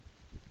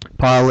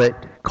Pilate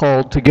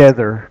called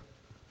together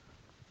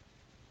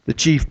the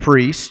chief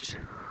priests,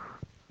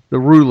 the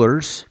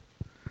rulers,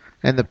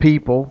 and the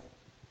people,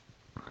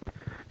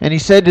 and he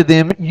said to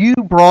them, "You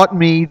brought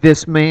me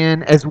this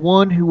man as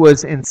one who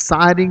was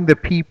inciting the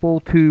people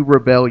to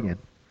rebellion.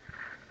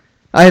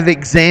 I have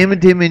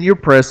examined him in your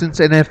presence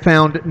and have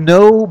found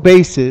no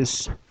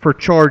basis for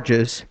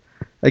charges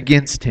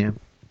against him.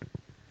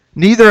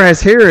 Neither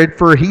has Herod,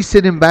 for he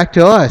sent him back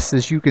to us,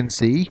 as you can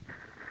see.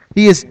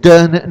 He has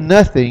done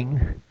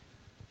nothing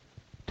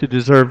to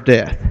deserve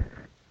death.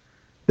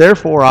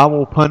 Therefore, I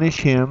will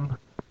punish him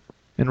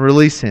and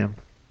release him."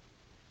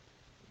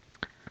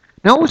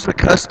 Now it was the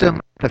custom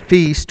at the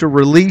feast to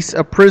release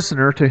a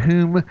prisoner to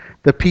whom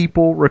the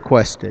people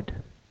requested.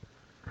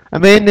 A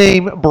man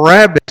named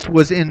Barabbas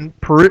was in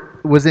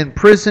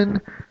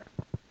prison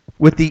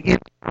with the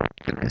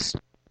insurrectionists who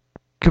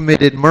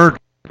committed murder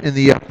in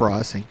the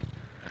uprising.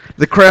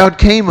 The crowd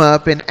came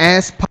up and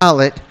asked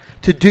Pilate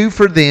to do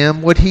for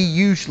them what he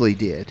usually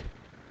did.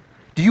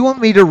 "Do you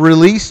want me to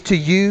release to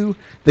you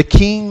the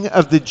king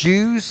of the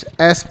Jews?"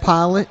 asked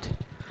Pilate,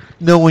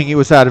 knowing it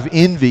was out of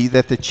envy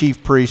that the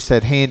chief priests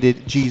had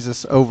handed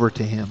Jesus over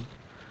to him.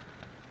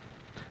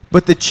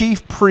 But the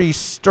chief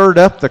priests stirred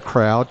up the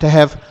crowd to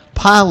have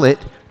Pilate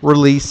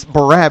release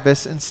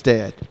Barabbas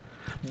instead.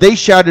 They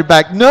shouted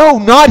back, "No,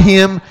 not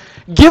him!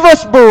 Give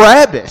us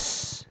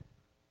Barabbas!"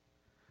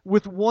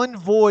 With one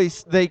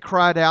voice they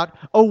cried out,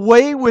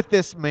 "Away with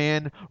this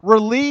man!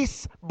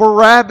 Release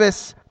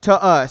Barabbas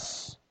to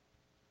us!"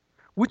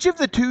 "Which of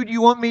the two do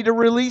you want me to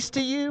release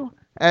to you?"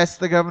 asked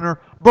the governor.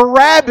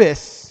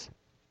 "Barabbas,"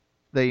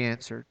 they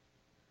answered.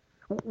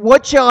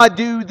 "What shall I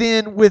do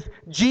then with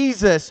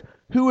Jesus,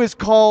 who is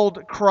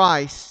called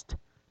Christ?"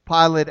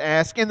 Pilate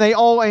asked. And they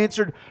all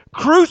answered,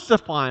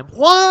 "Crucify him."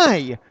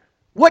 "Why?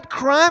 What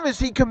crime has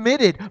he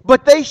committed?"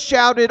 But they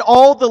shouted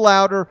all the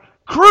louder,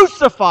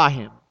 "Crucify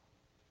him."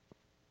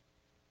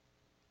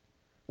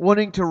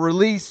 Wanting to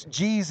release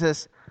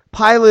Jesus,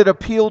 Pilate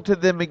appealed to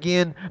them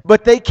again,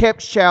 but they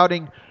kept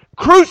shouting,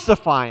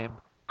 "Crucify him!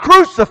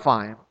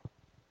 Crucify him!"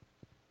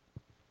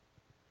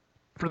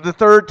 For the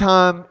third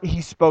time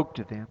he spoke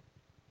to them.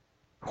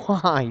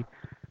 "Why?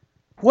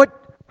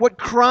 What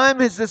crime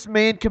has this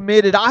man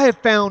committed? I have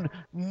found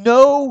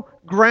no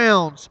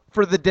grounds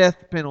for the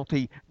death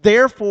penalty.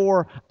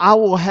 Therefore, I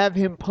will have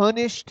him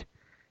punished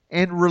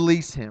and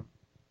release him."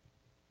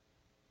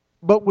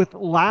 But with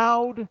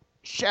loud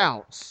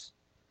shouts,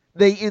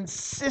 they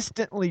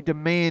insistently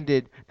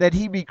demanded that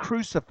he be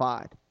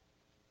crucified.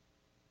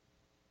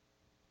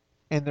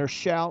 And their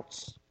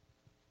shouts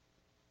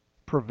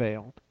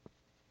prevailed.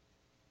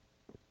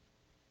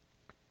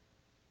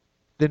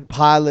 Then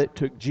Pilate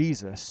took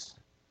Jesus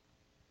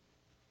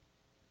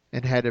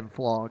and had him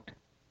flogged.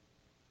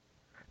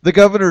 The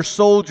governor's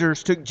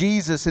soldiers took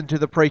Jesus into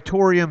the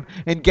praetorium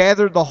and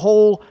gathered the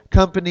whole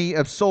company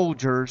of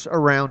soldiers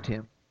around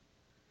him.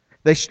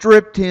 They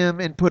stripped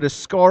him and put a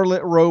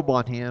scarlet robe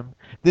on him.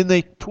 Then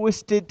they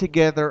twisted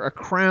together a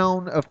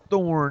crown of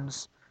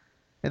thorns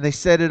and they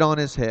set it on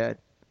his head.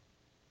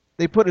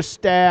 They put a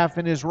staff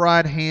in his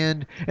right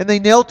hand and they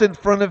knelt in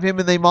front of him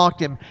and they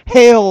mocked him.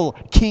 "Hail,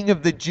 King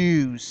of the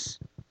Jews!"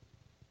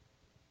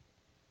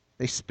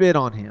 They spit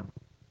on him.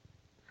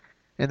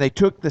 And they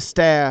took the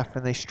staff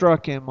and they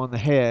struck him on the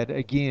head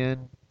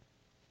again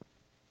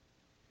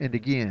and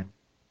again.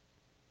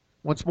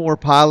 Once more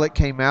Pilate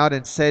came out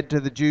and said to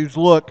the Jews,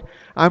 "Look,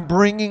 I'm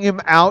bringing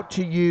him out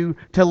to you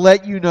to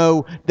let you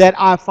know that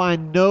I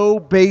find no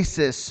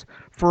basis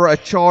for a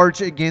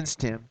charge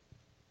against him."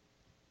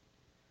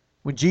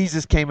 When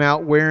Jesus came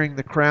out wearing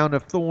the crown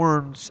of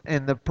thorns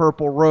and the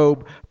purple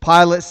robe,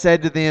 Pilate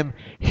said to them,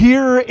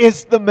 "Here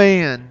is the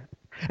man."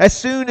 As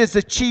soon as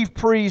the chief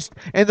priests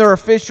and their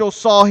officials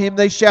saw him,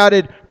 they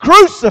shouted,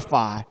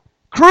 "Crucify!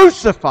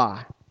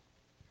 Crucify!"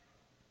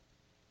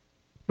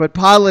 But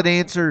Pilate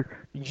answered,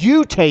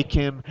 "You take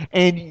him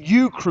and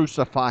you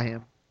crucify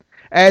him.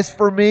 As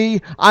for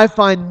me, I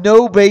find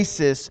no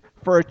basis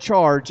for a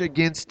charge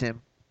against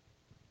him."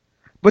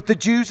 But the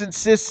Jews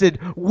insisted,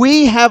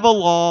 "We have a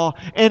law,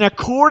 and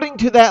according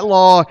to that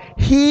law,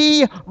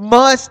 he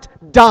must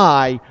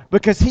die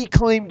because he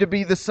claimed to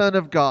be the Son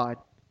of God."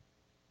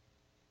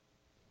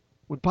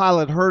 When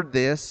Pilate heard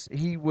this,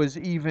 he was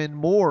even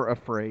more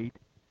afraid,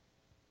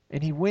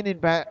 and he went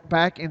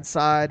back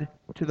inside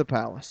to the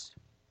palace.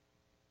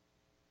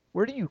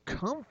 "Where do you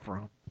come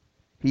from?"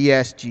 he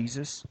asked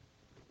Jesus.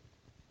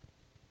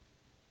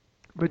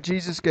 But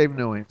Jesus gave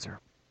no answer.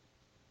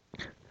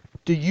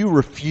 "Do you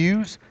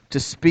refuse to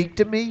speak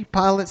to me?"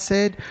 Pilate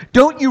said.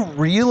 "Don't you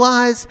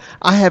realize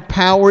I have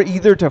power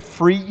either to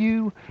free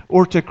you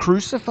or to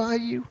crucify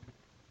you?"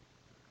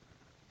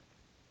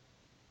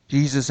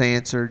 Jesus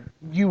answered,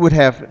 "You would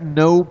have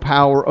no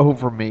power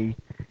over me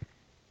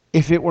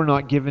if it were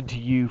not given to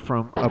you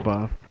from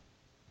above.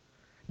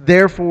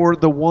 Therefore,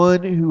 the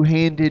one who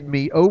handed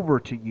me over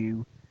to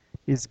you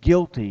is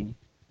guilty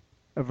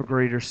of a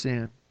greater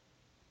sin."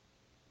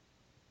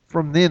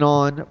 From then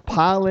on,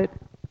 Pilate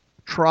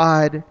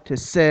tried to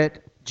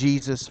set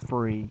Jesus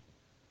free,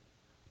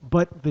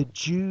 but the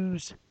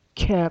Jews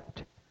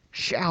kept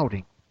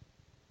shouting,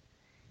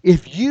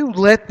 "If you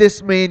let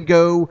this man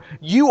go,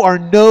 you are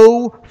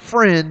no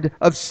friend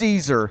of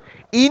Caesar.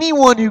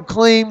 Anyone who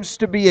claims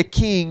to be a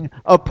king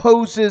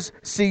opposes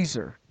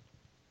Caesar."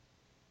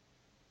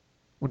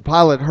 When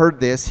Pilate heard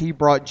this, he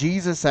brought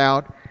Jesus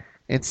out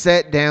and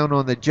sat down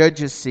on the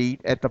judge's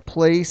seat at the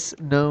place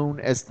known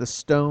as the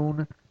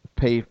Stone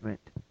Pavement.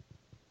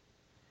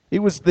 It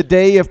was the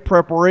day of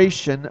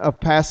preparation of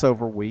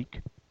Passover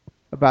week,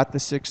 about the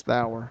 6th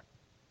hour.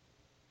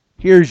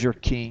 "Here's your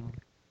king,"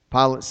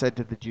 Pilate said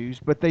to the Jews,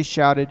 but they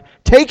shouted,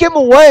 "Take him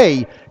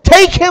away!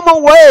 Take him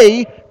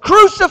away!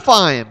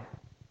 Crucify him!"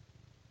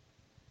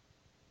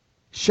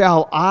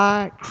 "Shall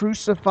I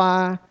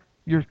crucify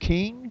your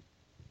king?"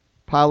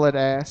 Pilate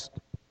asked.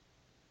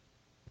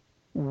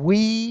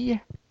 "We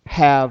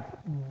have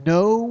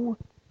no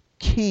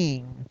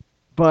king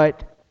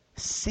but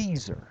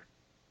Caesar,"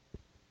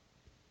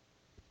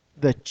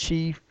 the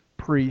chief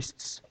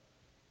priests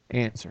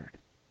answered.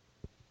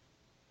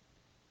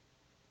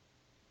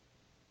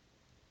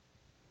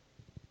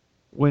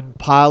 When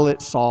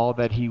Pilate saw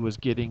that he was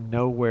getting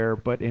nowhere,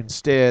 but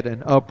instead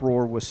an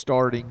uproar was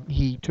starting,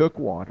 he took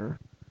water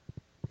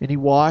and he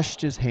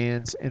washed his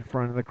hands in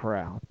front of the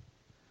crowd.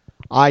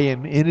 "I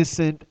am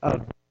innocent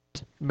of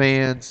this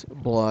man's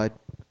blood.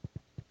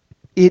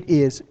 It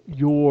is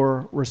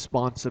your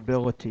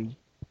responsibility."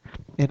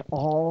 And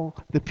all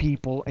the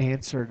people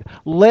answered,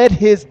 "Let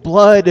his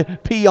blood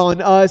be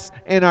on us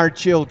and our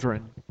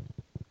children."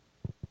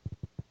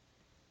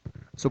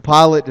 So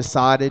Pilate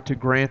decided to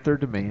grant their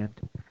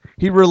demand.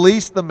 He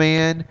released the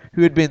man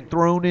who had been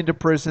thrown into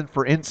prison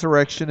for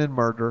insurrection and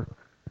murder,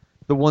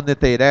 the one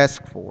that they had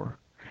asked for,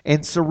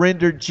 and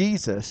surrendered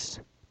Jesus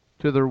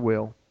to their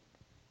will.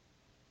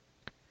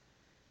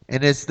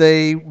 And as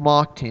they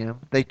mocked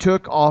him, they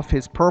took off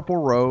his purple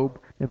robe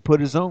and put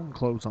his own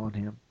clothes on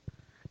him.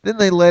 Then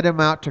they led him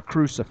out to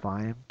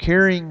crucify him.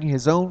 Carrying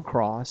his own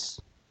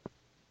cross,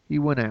 he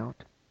went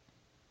out.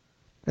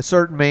 A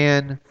certain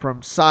man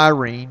from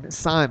Cyrene,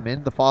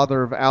 Simon, the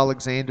father of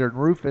Alexander and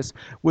Rufus,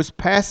 was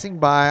passing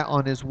by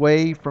on his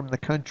way from the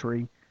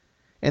country,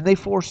 and they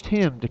forced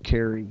him to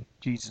carry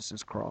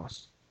Jesus'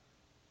 cross.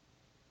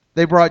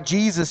 They brought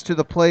Jesus to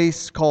the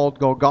place called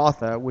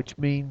Golgotha, which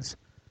means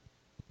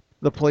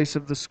the place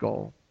of the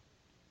skull.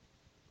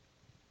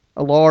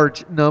 A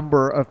large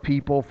number of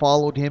people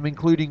followed him,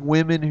 including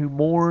women who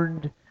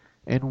mourned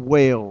and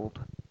wailed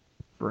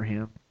for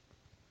him.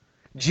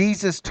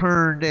 Jesus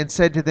turned and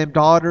said to them,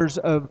 "Daughters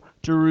of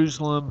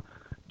Jerusalem,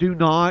 do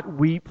not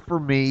weep for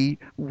me.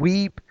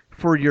 Weep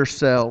for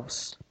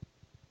yourselves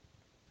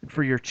and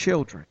for your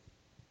children.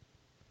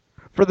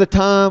 For the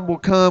time will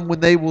come when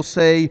they will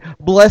say,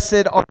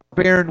 'Blessed are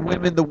the barren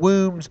women, the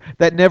wombs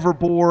that never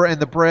bore, and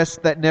the breasts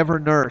that never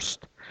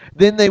nursed.'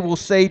 Then they will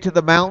say to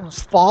the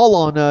mountains, 'Fall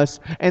on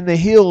us,' and the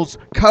hills,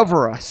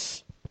 'Cover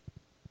us.'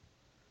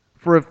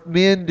 For if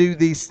men do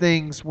these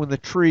things when the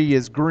tree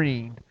is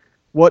green,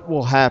 what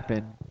will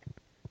happen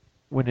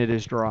when it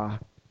is dry?"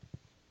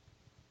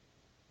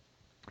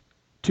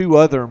 Two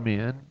other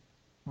men,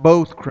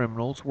 both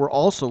criminals, were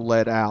also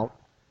led out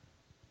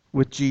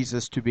with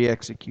Jesus to be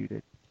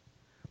executed.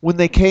 When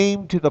they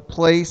came to the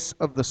place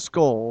of the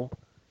skull,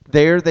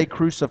 there they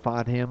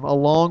crucified him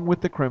along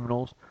with the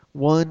criminals,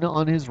 one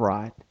on his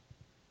right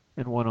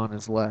and one on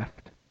his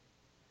left.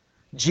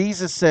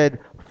 Jesus said,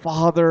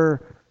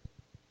 "Father,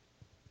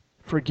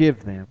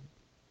 forgive them,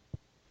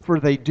 for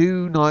they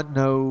do not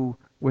know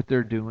what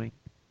they're doing."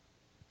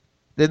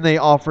 Then they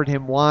offered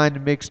him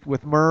wine mixed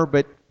with myrrh,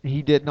 but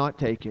he did not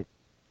take it.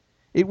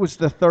 It was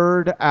the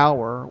 3rd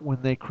hour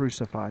when they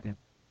crucified him.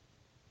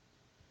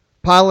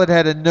 Pilate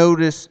had a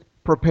notice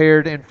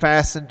prepared and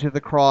fastened to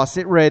the cross.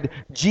 It read,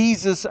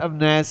 "Jesus of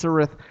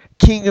Nazareth,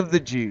 King of the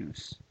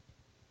Jews."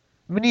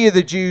 Many of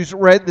the Jews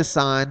read the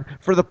sign,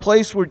 for the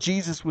place where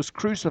Jesus was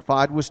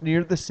crucified was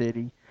near the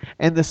city,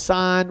 and the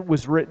sign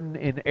was written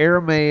in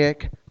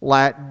Aramaic,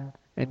 Latin,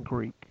 and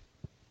Greek.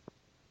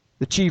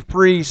 The chief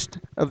priest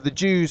of the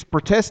Jews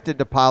protested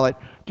to Pilate,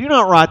 "Do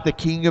not write the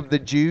King of the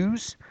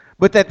Jews,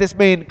 but that this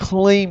man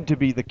claimed to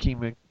be the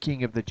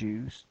King of the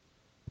Jews."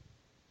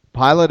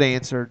 Pilate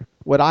answered,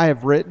 "What I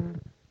have written,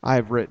 I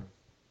have written."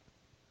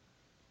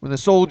 When the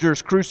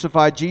soldiers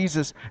crucified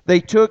Jesus, they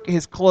took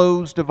his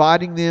clothes,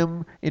 dividing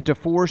them into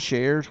 4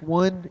 shares,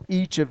 one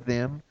each of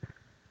them,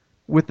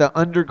 with the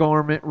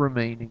undergarment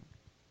remaining.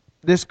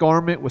 This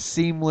garment was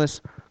seamless,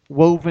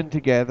 woven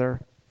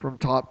together from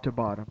top to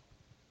bottom.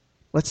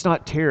 "Let's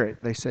not tear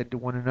it," they said to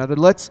one another.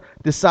 "Let's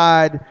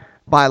decide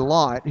by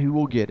lot who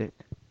will get it."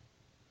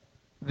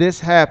 This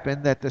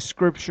happened that the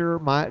scripture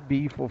might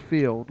be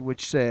fulfilled,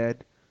 which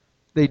said,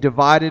 "They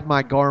divided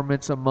my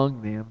garments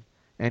among them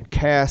and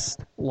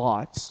cast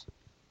lots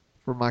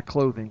for my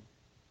clothing."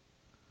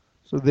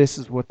 So this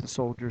is what the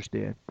soldiers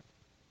did.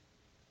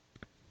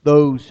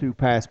 Those who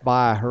passed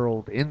by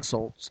hurled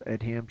insults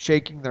at him,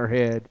 shaking their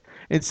head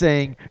and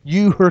saying,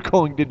 "You are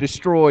going to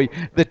destroy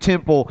the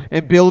temple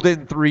and build it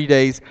in 3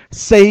 days.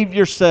 Save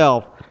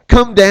yourself.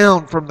 Come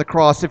down from the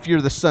cross if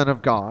you're the Son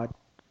of God."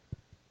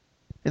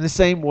 In the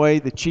same way,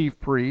 the chief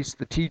priests,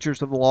 the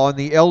teachers of the law, and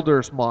the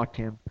elders mocked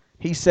him.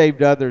 He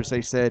saved others,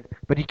 they said,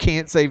 but he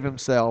can't save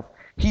himself.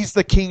 He's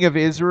the king of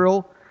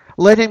Israel.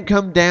 Let him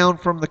come down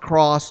from the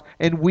cross,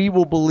 and we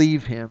will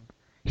believe him.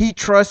 He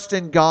trusts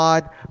in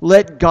God.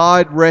 Let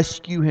God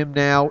rescue him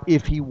now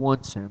if he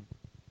wants him.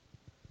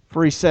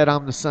 For he said,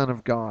 I'm the Son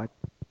of God.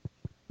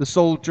 The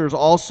soldiers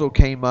also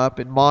came up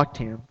and mocked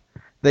him.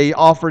 They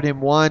offered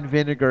him wine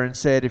vinegar and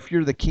said, if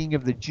you're the king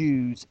of the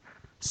Jews,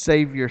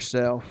 save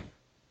yourself.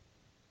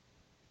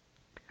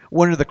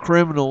 One of the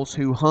criminals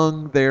who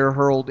hung there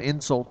hurled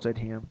insults at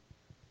him.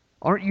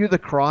 Aren't you the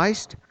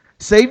Christ?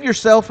 Save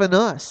yourself and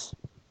us.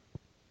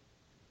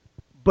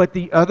 But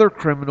the other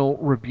criminal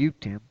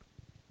rebuked him.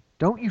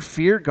 Don't you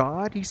fear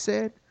God, he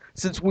said,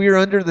 since we are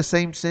under the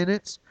same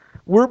sentence?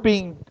 We're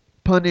being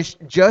punished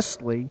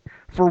justly,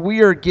 for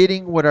we are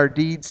getting what our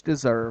deeds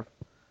deserve.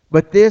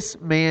 But this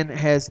man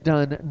has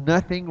done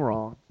nothing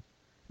wrong.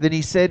 Then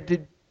he said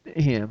to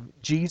him,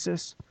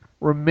 Jesus,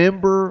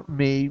 remember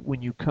me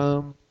when you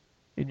come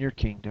in your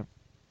kingdom.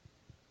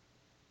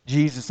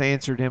 Jesus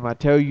answered him, I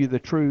tell you the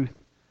truth,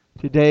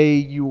 today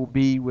you will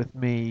be with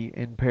me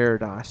in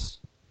paradise.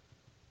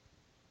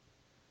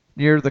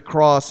 Near the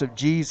cross of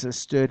Jesus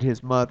stood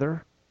his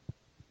mother's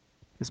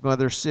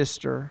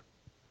sister,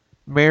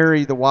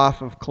 Mary, the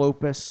wife of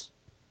Clopas,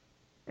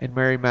 and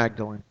Mary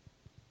Magdalene.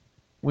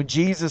 When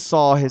Jesus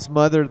saw his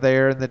mother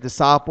there and the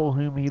disciple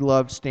whom he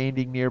loved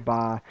standing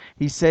nearby,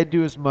 he said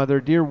to his mother,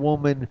 Dear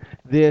woman,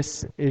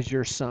 this is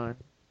your son.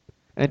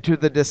 And to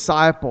the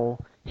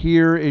disciple,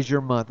 here is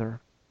your mother.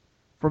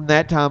 From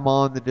that time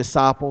on, the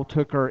disciple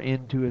took her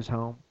into his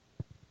home.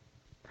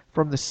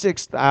 From the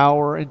 6th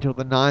hour until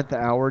the 9th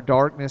hour,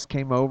 darkness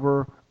came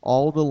over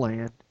all the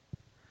land.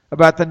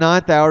 About the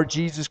 9th hour,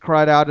 Jesus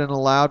cried out in a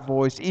loud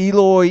voice,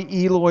 Eloi,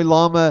 Eloi,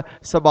 lama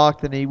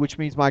sabachthani, which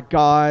means, my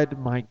God,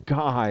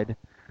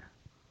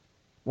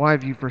 why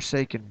have you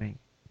forsaken me?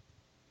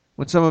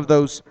 When some of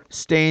those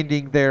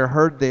standing there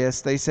heard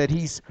this, they said,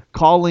 he's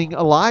calling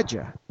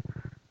Elijah.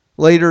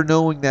 Later,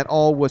 knowing that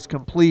all was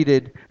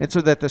completed, and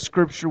so that the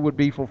scripture would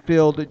be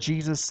fulfilled,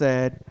 Jesus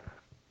said,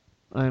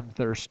 I am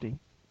thirsty.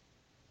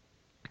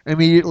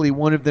 Immediately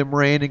one of them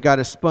ran and got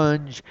a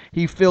sponge.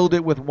 He filled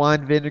it with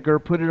wine vinegar,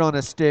 put it on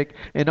a stick,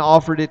 and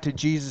offered it to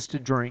Jesus to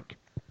drink.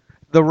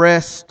 The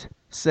rest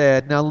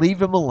said, Now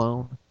leave him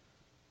alone.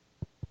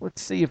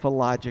 Let's see if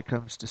Elijah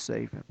comes to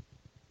save him.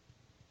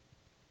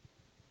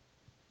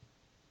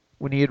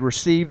 When he had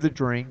received the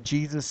drink,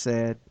 Jesus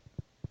said,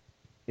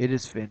 It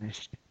is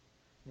finished.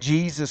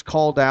 Jesus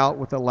called out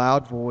with a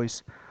loud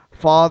voice,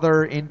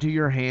 Father, into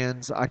your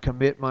hands I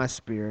commit my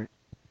spirit.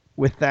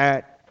 With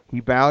that, he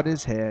bowed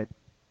his head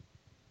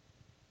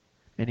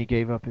and he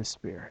gave up his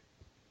spirit.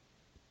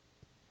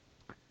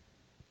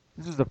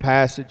 This is a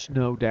passage,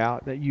 no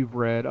doubt, that you've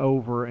read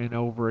over and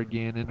over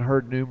again and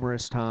heard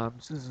numerous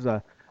times. This is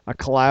a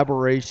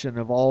collaboration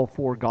of all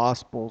four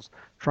Gospels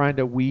trying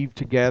to weave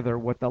together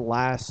what the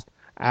last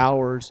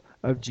hours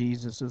of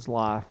Jesus'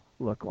 life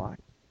look like.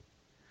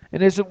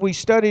 And as we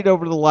studied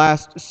over the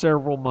last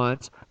several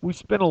months, we've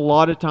spent a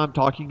lot of time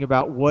talking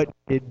about what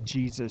did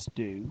Jesus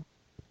do.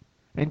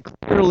 And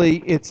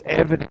clearly it's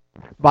evident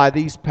by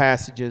these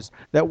passages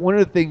that one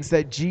of the things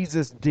that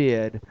Jesus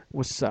did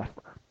was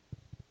suffer.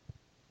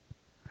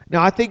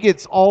 Now, I think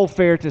it's all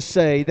fair to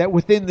say that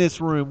within this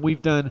room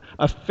we've done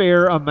a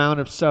fair amount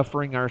of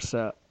suffering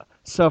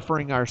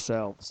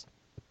ourselves.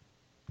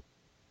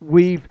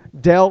 We've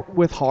dealt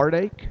with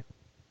heartache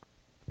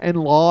and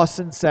loss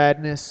and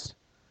sadness.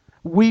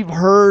 We've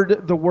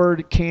heard the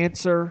word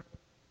cancer.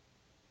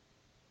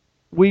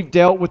 We've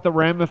dealt with the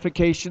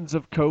ramifications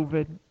of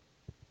COVID.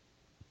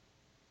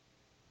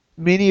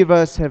 Many of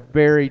us have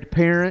buried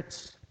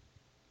parents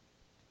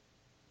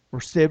or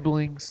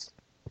siblings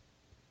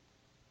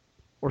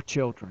or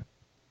children.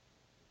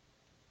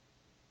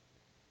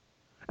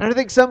 And I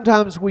think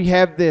sometimes we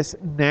have this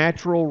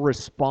natural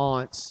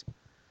response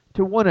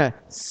to want to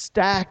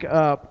stack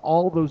up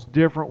all those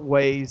different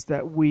ways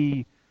that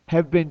we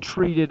have been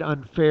treated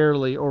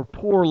unfairly or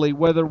poorly,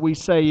 whether we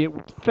say it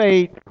was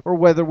fate or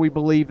whether we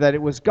believe that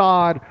it was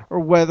God or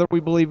whether we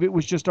believe it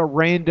was just a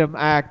random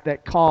act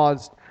that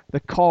caused the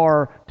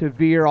car to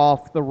veer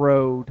off the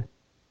road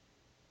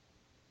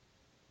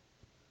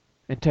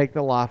and take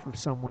the life of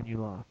someone you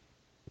love.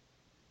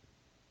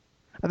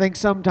 I think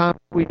sometimes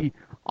we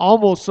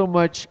almost so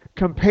much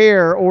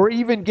compare or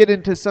even get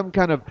into some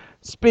kind of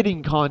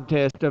spitting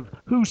contest of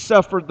who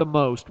suffered the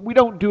most. We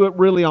don't do it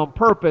really on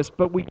purpose,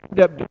 but we end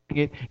up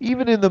doing it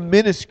even in the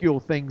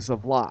minuscule things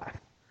of life.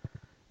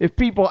 If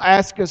people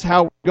ask us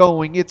how we're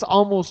going, it's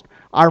almost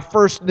our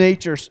first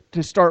nature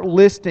to start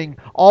listing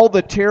all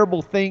the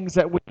terrible things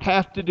that we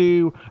have to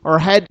do or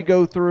had to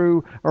go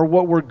through or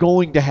what we're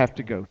going to have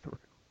to go through.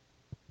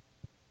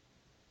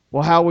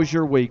 Well, how was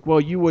your week?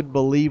 Well, you wouldn't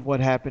believe what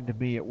happened to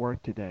me at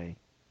work today.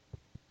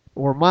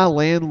 Or my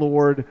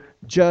landlord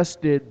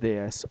just did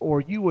this.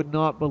 Or you would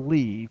not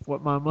believe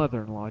what my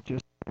mother-in-law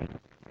just did.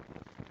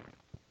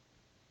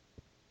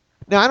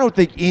 Now, I don't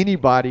think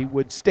anybody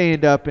would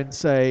stand up and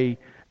say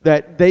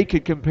that they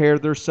could compare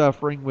their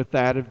suffering with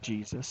that of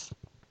Jesus.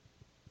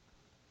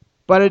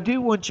 But I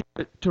do want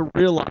you to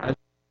realize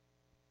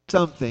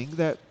something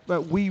that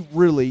we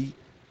really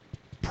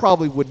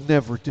probably would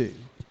never do.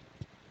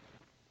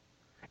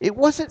 It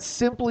wasn't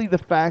simply the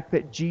fact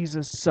that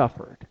Jesus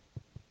suffered.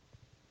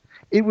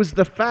 It was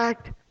the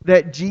fact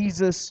that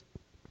Jesus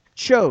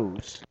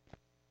chose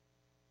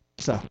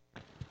to suffer.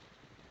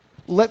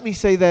 Let me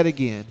say that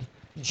again.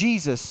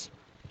 Jesus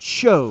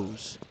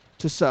chose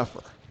to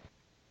suffer.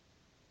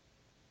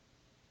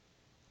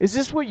 Is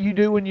this what you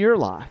do in your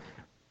life?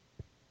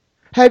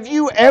 Have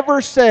you ever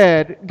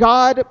said,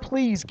 God,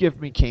 please give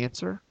me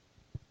cancer?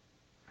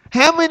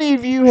 How many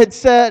of you have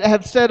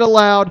said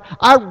aloud,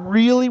 I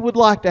really would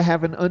like to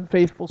have an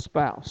unfaithful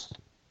spouse?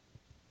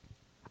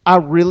 I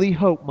really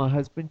hope my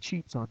husband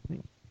cheats on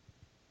me.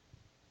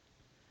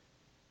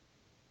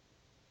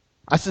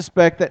 I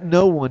suspect that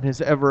no one has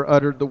ever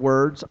uttered the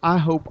words, I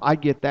hope I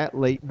get that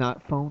late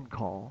night phone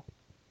call,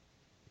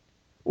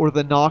 or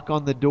the knock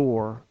on the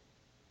door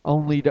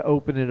only to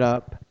open it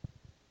up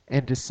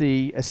and to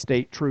see a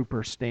state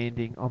trooper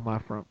standing on my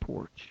front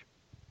porch.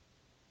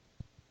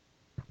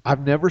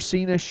 I've never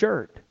seen a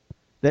shirt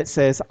that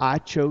says, I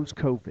chose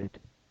COVID.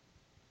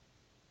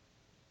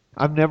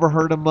 I've never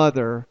heard a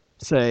mother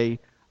say,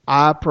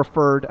 I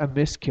preferred a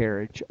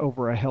miscarriage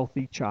over a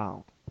healthy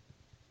child.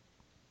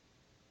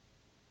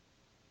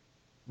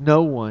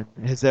 No one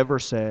has ever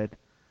said,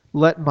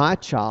 let my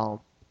child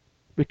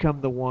become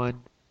the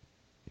one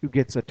who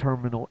gets a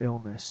terminal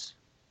illness.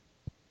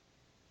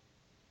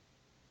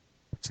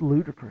 It's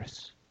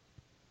ludicrous.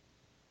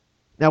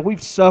 Now,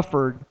 we've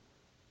suffered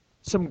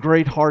some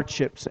great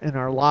hardships in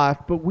our life,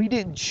 but we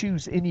didn't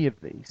choose any of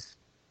these.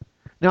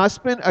 Now, I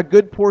spent a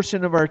good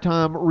portion of our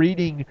time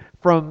reading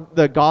from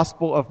the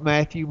Gospel of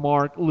Matthew,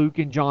 Mark, Luke,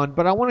 and John,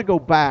 but I want to go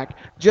back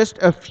just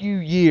a few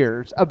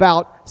years,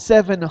 about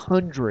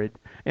 700,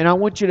 and I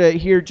want you to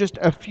hear just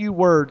a few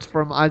words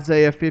from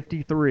Isaiah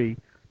 53.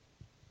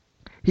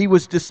 He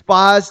was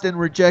despised and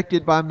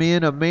rejected by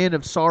men, a man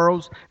of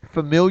sorrows,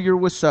 familiar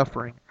with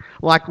suffering.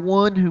 Like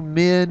one whom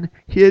men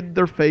hid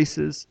their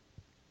faces,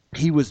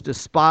 he was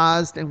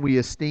despised, and we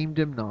esteemed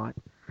him not.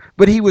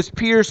 But he was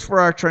pierced for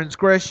our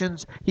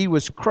transgressions, he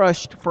was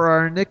crushed for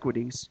our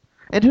iniquities.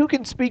 And who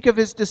can speak of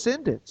his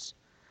descendants?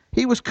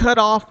 He was cut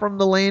off from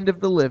the land of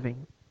the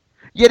living.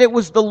 Yet it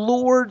was the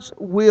Lord's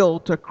will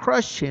to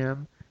crush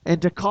him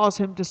and to cause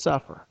him to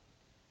suffer.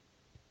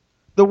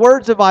 The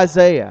words of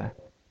Isaiah,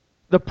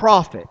 the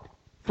prophet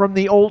from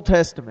the Old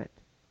Testament,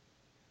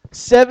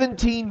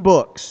 17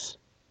 books,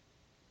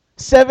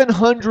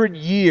 700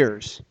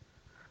 years,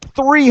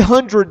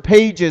 300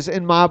 pages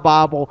in my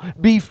Bible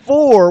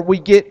before we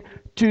get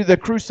to the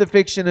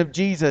crucifixion of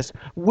Jesus.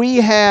 We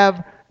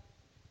have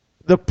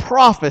the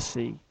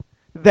prophecy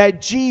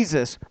that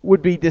Jesus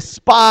would be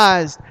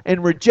despised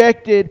and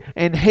rejected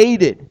and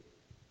hated,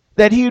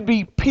 that he would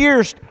be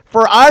pierced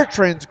for our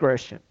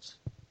transgressions,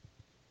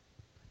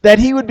 that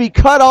he would be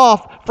cut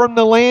off from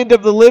the land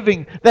of the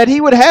living, that he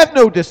would have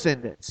no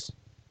descendants.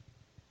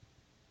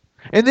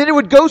 And then it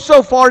would go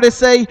so far to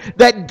say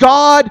that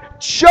God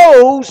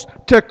chose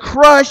to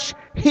crush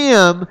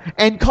him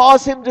and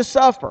cause him to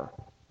suffer.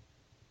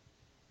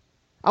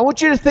 I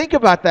want you to think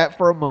about that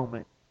for a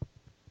moment.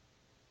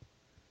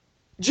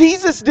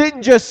 Jesus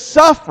didn't just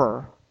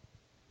suffer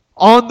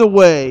on the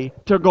way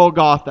to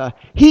Golgotha.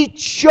 He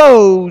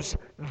chose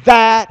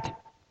that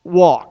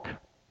walk.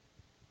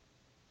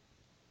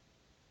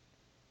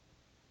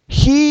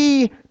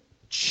 He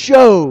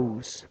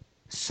chose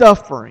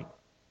suffering.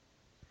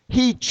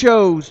 He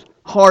chose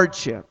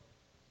hardship.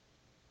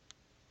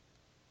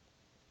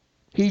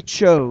 He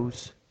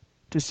chose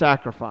to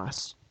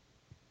sacrifice.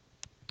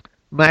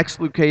 Max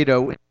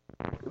Lucado,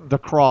 The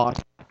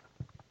Cross,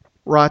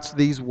 writes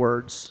these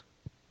words.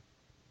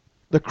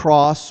 The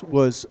cross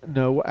was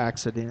no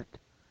accident.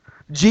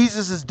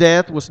 Jesus'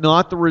 death was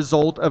not the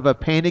result of a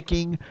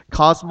panicking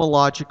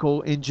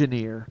cosmological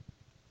engineer.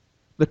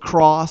 The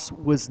cross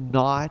was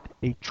not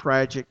a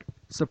tragic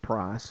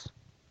surprise.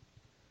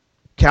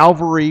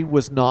 Calvary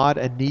was not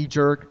a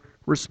knee-jerk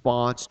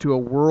response to a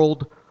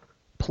world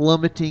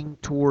plummeting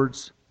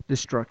towards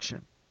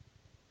destruction.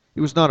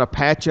 It was not a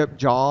patch-up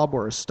job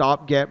or a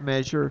stopgap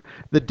measure.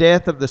 The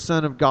death of the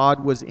Son of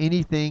God was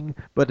anything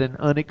but an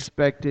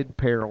unexpected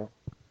peril.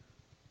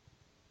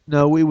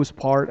 No, it was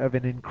part of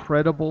an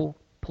incredible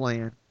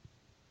plan,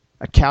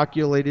 a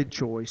calculated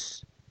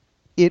choice.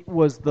 It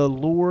was the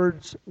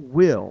Lord's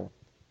will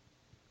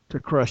to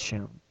crush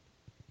him.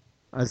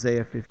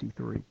 Isaiah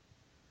 53.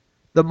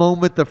 The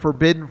moment the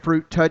forbidden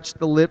fruit touched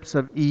the lips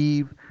of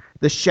Eve,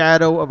 the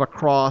shadow of a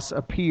cross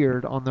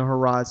appeared on the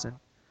horizon.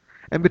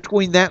 And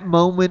between that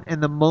moment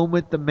and the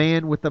moment the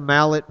man with the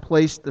mallet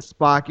placed the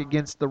spike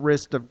against the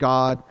wrist of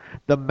God,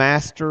 the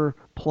master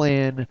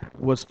plan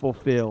was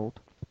fulfilled.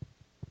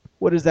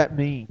 What does that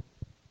mean?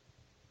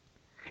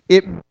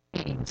 It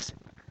means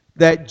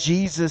that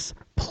Jesus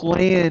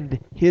planned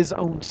his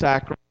own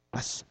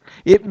sacrifice.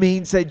 It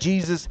means that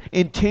Jesus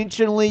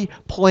intentionally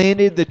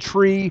planted the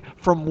tree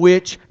from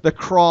which the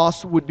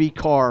cross would be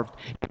carved.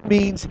 It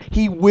means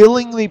he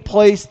willingly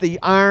placed the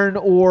iron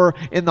ore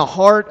in the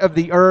heart of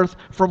the earth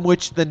from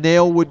which the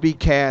nail would be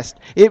cast.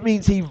 It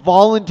means he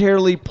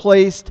voluntarily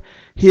placed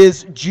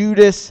his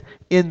Judas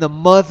in the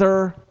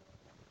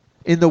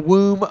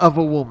womb of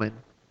a woman.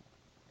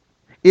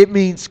 It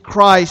means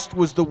Christ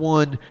was the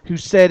one who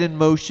set in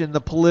motion the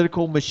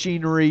political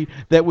machinery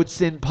that would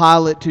send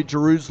Pilate to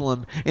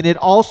Jerusalem. And it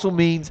also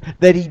means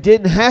that he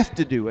didn't have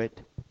to do it,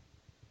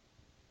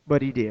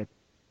 but he did.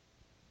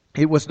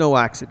 It was no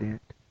accident.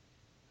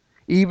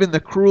 Even the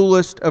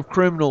cruelest of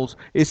criminals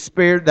is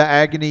spared the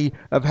agony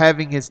of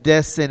having his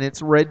death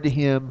sentence read to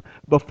him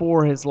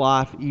before his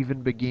life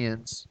even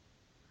begins.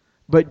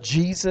 But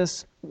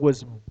Jesus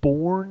was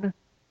born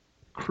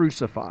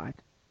crucified.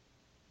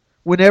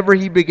 Whenever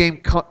he became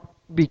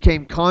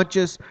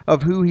conscious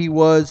of who he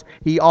was,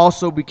 he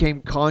also became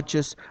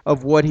conscious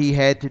of what he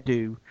had to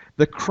do.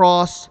 The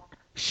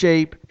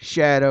cross-shaped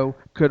shadow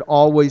could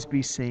always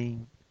be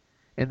seen,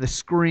 and the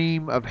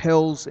scream of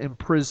hell's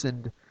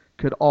imprisoned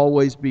could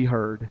always be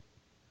heard.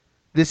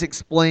 This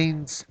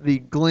explains the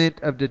glint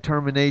of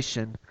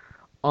determination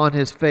on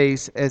his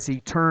face as he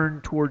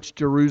turned towards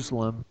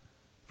Jerusalem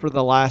for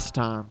the last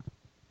time.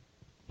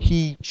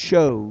 He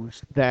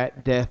chose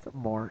that death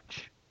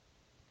march.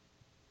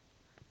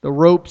 The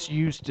ropes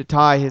used to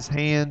tie his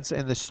hands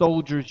and the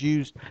soldiers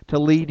used to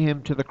lead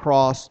him to the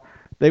cross,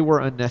 they were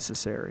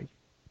unnecessary.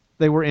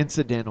 They were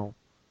incidental.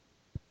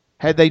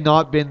 Had they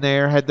not been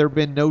there, had there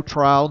been no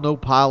trial, no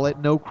Pilate,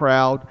 no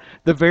crowd,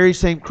 the very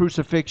same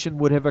crucifixion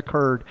would have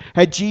occurred.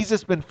 Had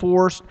Jesus been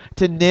forced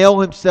to nail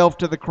himself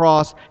to the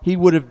cross, he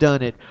would have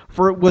done it.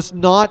 For it was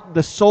not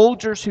the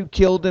soldiers who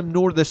killed him,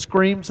 nor the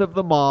screams of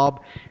the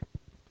mob.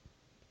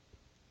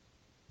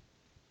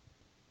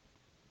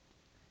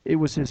 It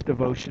was his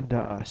devotion to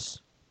us.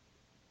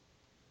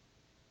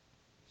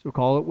 So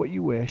call it what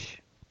you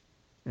wish.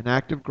 An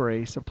act of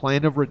grace, a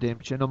plan of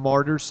redemption, a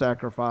martyr's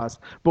sacrifice.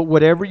 But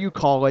whatever you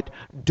call it,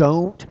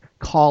 don't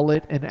call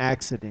it an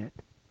accident,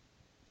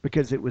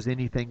 because it was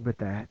anything but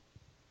that.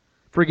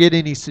 Forget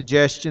any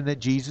suggestion that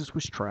Jesus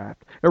was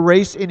trapped.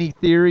 Erase any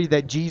theory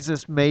that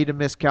Jesus made a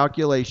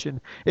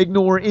miscalculation.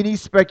 Ignore any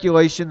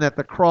speculation that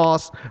the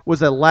cross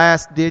was a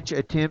last-ditch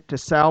attempt to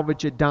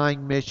salvage a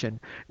dying mission.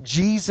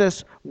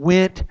 Jesus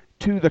went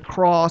to the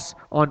cross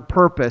on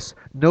purpose.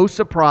 No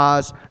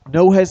surprise,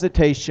 no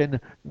hesitation,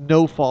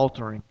 no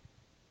faltering.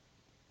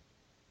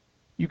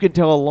 You can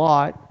tell a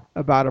lot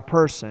about a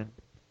person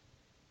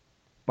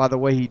by the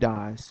way he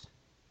dies.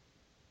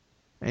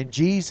 And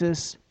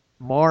Jesus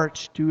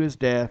marched to his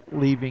death,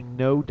 leaving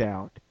no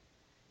doubt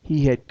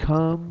he had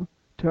come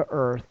to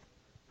earth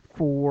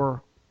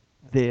for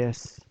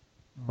this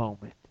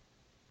moment.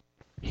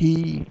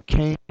 He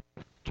came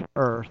to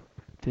earth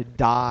to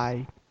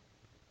die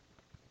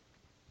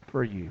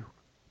for you,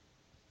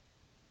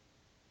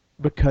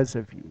 because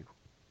of you,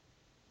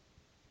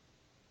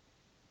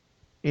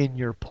 in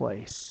your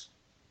place.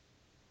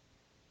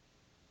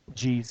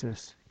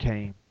 Jesus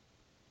came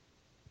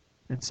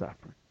and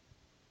suffered.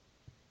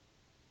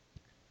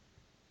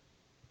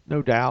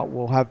 No doubt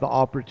we'll have the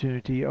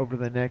opportunity over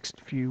the next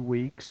few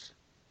weeks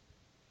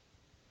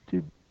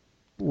to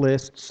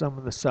list some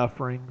of the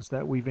sufferings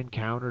that we've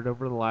encountered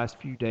over the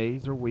last few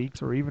days or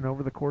weeks or even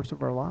over the course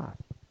of our life.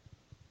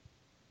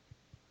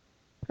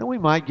 And we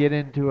might get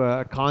into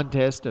a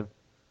contest of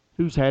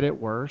who's had it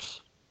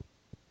worse.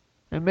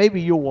 And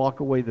maybe you'll walk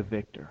away the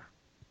victor.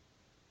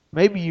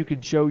 Maybe you can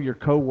show your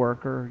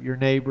coworker, your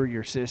neighbor,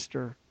 your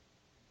sister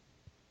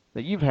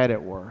that you've had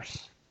it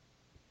worse.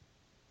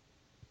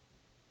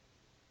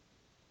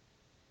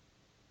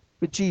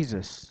 But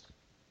Jesus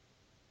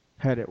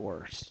had it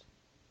worse.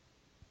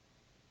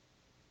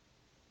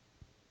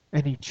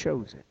 And he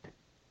chose it.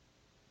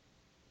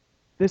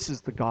 This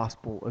is the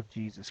gospel of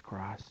Jesus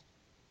Christ.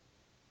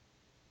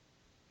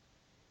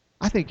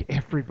 I think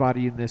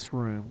everybody in this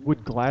room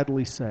would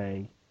gladly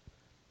say,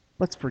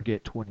 let's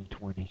forget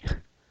 2020.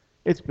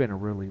 It's been a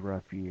really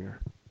rough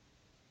year.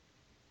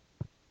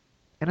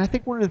 And I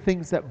think one of the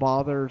things that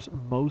bothers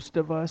most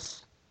of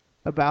us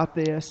about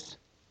this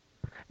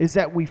is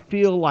that we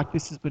feel like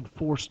this has been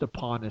forced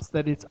upon us,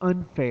 that it's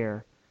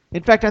unfair.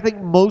 In fact, I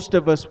think most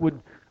of us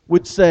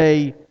would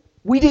say,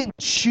 we didn't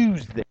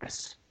choose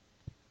this.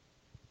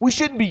 We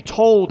shouldn't be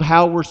told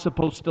how we're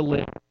supposed to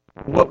live,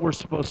 what we're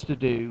supposed to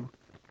do.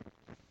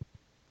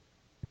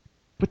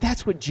 But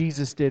that's what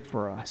Jesus did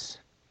for us.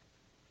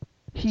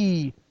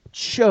 He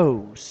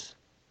chose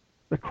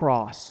the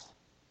cross,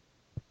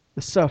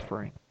 the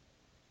suffering,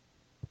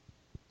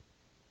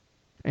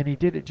 and he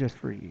did it just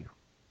for you.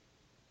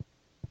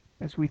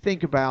 As we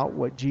think about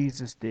what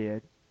Jesus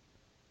did,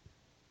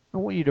 I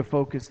want you to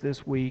focus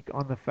this week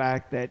on the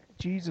fact that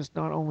Jesus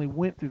not only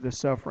went through the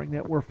suffering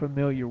that we're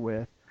familiar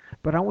with,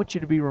 but I want you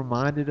to be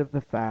reminded of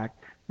the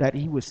fact that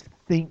he was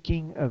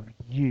thinking of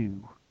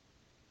you.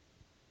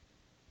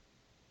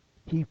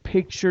 He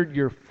pictured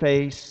your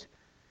face.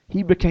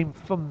 He became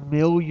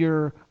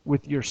familiar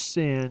with your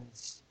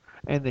sins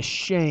and the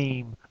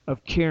shame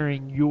of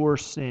carrying your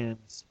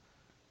sins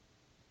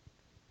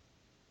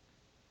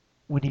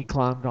when he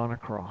climbed on a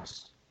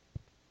cross.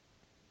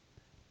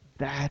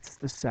 That's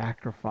the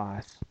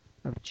sacrifice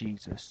of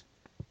Jesus.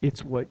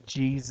 It's what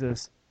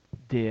Jesus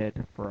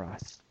did for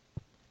us.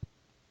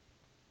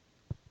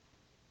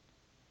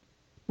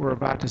 We're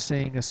about to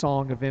sing a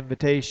song of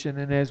invitation,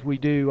 and as we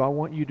do, I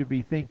want you to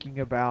be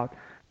thinking about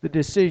the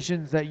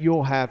decisions that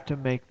you'll have to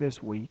make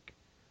this week.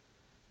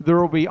 There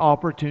will be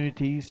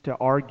opportunities to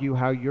argue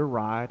how you're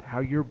right, how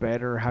you're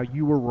better, how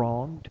you were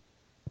wronged.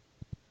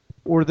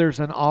 Or there's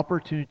an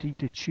opportunity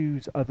to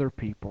choose other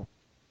people,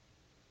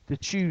 to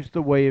choose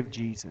the way of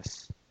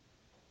Jesus.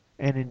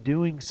 And in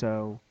doing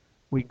so,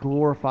 we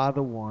glorify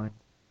the one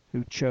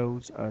who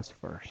chose us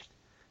first.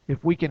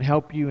 If we can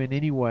help you in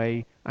any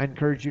way, I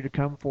encourage you to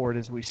come forward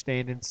as we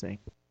stand and sing.